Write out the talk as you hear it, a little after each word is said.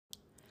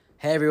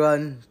Hey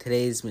everyone,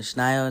 today's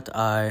Mishnayot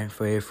are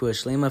for Refuah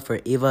Shlema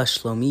for Eva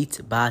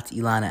Shlomit Bat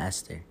Ilana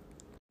Esther.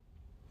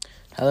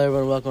 Hello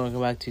everyone,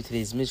 welcome back to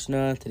today's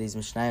Mishnah. Today's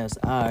Mishnayos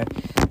are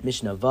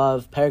Mishnah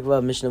Vav, Parak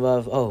Vav, Mishnah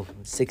Vav,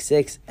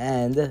 6,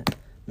 and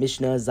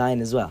Mishnah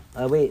Zayin as well.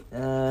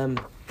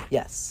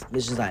 Yes,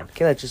 Mishnah Zayin.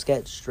 Okay, let's just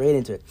get straight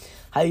into it.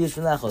 How you use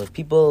from Lachol? If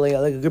people, like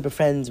a group of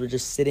friends, were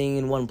just sitting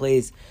in one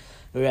place,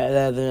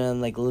 rather than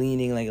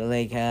leaning,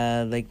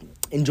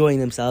 enjoying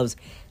themselves,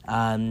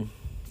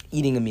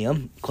 eating a meal.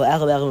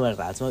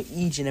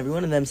 Each and every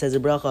one of them says a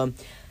bracha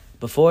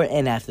before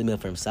and after the meal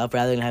for himself,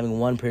 rather than having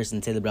one person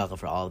say the bracha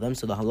for all of them.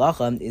 So the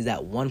halacha is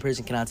that one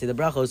person cannot say the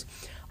brachos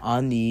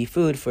on the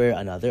food for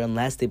another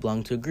unless they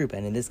belong to a group.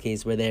 And in this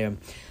case, where the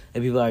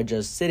people are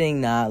just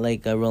sitting, not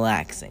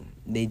relaxing,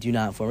 they do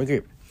not form a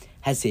group.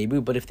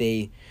 Hasebu, but if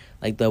they,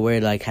 the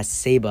word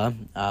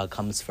haseba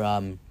comes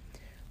from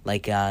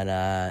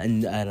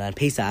on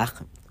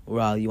Pesach,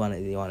 where you want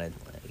to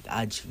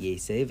Aj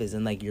Yesev, as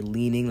in you're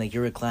leaning,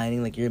 you're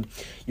reclining,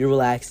 you're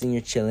relaxing,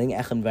 you're chilling.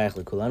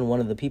 One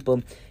of the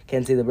people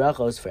can say the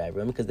brachos for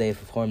everyone because they have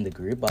formed the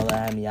group.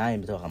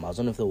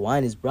 If the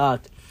wine is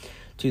brought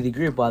to the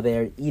group while they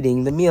are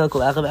eating the meal,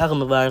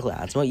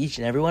 each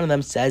and every one of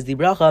them says the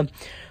bracha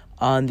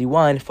on the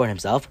wine for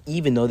himself,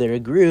 even though they're a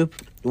group.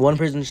 One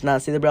person should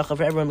not say the bracha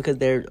for everyone because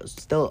they're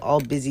still all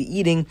busy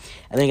eating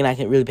and they're not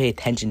going to really pay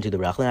attention to the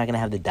bracha. They're not going to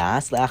have the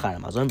das.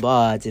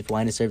 But if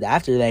wine is served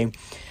after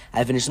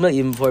I finished the meal,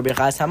 even before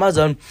Birchas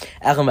Hamazon,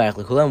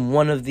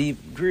 one of the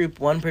group,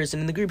 one person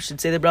in the group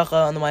should say the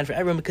bracha on the wine for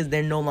everyone because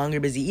they're no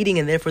longer busy eating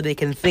and therefore they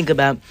can think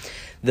about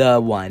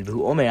the wine. And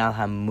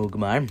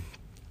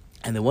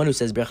the one who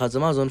says Birchas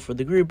Hamazon for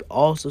the group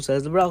also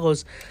says the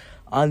brachos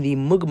on the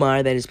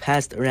mugmar that is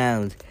passed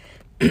around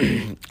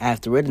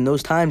afterward. In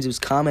those times, it was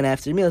common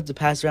after the meal to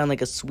pass around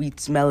a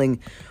sweet-smelling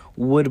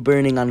wood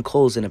burning on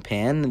coals in a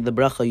pan. The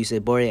bracha, you say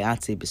borei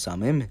atze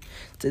bisamim.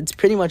 It's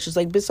pretty much just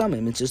like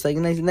bisamim. It's just a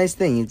nice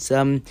thing. It's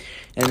and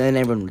then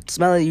everyone would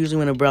smell it. Usually,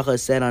 when a bracha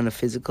is said on a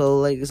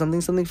physical,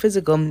 something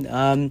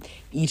physical,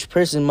 each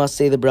person must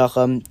say the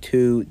bracha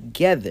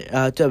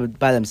together,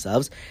 by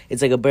themselves.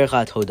 It's like a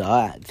berchat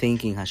hoda,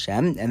 thanking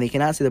Hashem, and they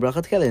cannot say the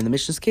bracha together. In the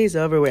Mishnah's case,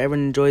 however, where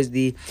everyone enjoys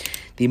the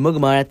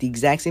mugmar at the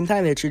exact same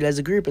time, they're treated as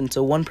a group, and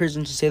so one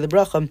person should say the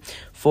bracha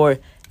for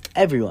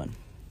everyone.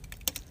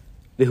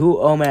 Even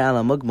though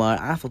the mugmar,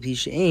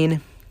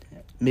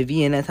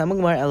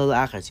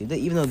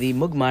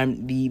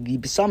 the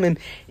besamim,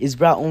 is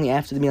brought only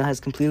after the meal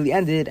has completely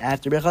ended,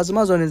 after Birchas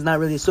Hamazon, is not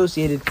really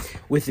associated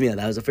with the meal.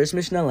 That was the first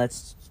Mishnah.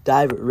 Let's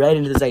dive right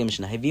into the second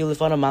Mishnah.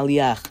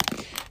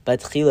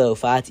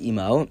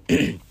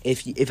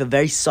 If a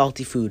very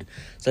salty food,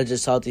 such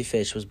as salty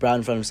fish, was brought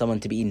in front of someone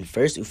to be eaten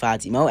first,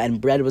 ufat imo,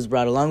 and bread was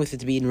brought along with it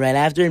to be eaten right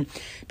after,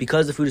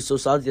 because the food is so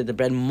salty that the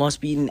bread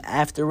must be eaten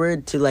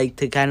afterward to combat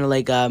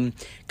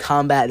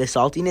the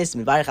saltiness.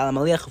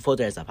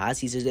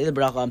 He says the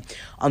bracha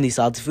on the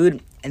salty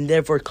food and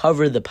therefore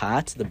cover the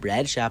pot, the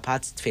bread,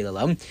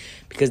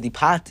 because the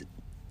pot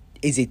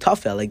is a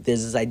tafel.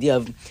 There's this idea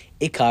of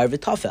ikar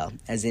v'tafel,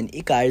 as in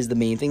ikar is the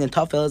main thing and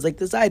tafel is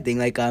the side thing.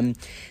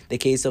 The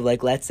case of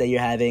let's say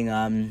you're having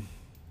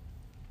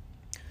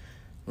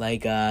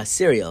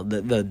cereal.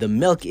 The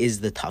milk is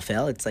the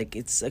tafel. It's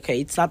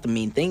okay. It's not the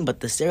main thing,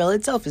 but the cereal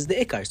itself is the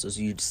ikar. So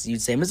you'd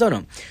say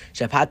mazono.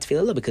 Shapat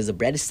tefillah, because the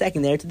bread is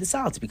secondary to the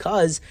salt.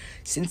 Because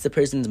since the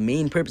person's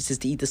main purpose is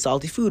to eat the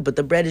salty food, but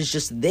the bread is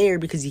just there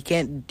because he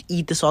can't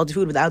eat the salty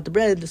food without the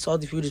bread. The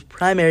salty food is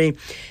primary,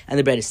 and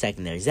the bread is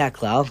secondary.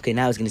 Zaklal. Okay,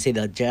 now I was going to say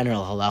the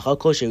general halacha.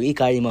 Kosher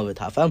ikar imo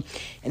v'tafel.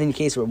 And in the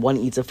case where one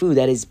eats a food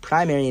that is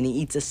primary and he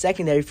eats a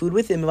secondary food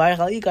with him, he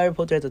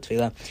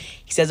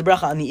says a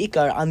bracha on the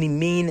ikar, on the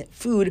main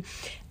food,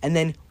 and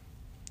then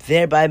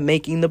thereby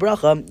making the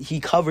bracha, he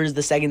covers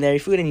the secondary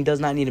food and he does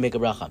not need to make a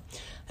bracha. I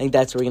think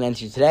that's where we're going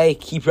to end today.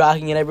 Keep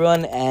rocking it,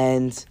 everyone,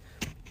 and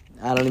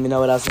I don't even know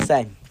what else to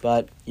say,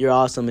 but you're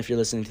awesome if you're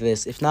listening to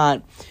this. If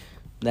not,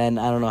 then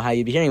I don't know how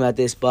you'd be hearing about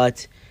this,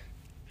 but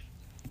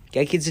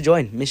get kids to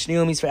join. Mishnah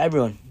Yomi's for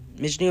everyone.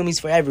 Mishnah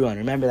Yomi's for everyone,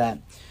 remember that.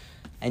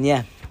 And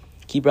yeah,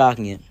 keep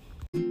rocking it.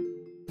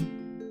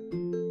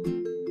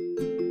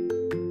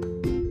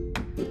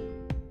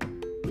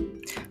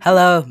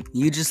 Hello,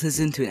 you just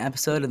listened to an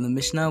episode of the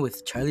Mishnah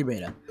with Charlie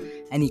Breda.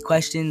 Any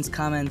questions,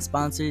 comments,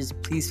 sponsors,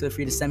 please feel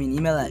free to send me an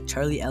email at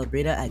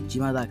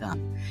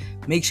charlielbreda@gmail.com.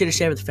 Make sure to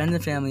share with friends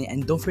and family,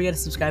 and don't forget to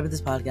subscribe to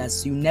this podcast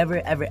so you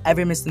never, ever,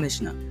 ever miss the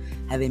Mishnah.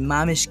 Have a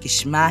mamish,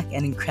 gishmak,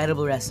 and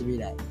incredible rest of your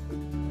day.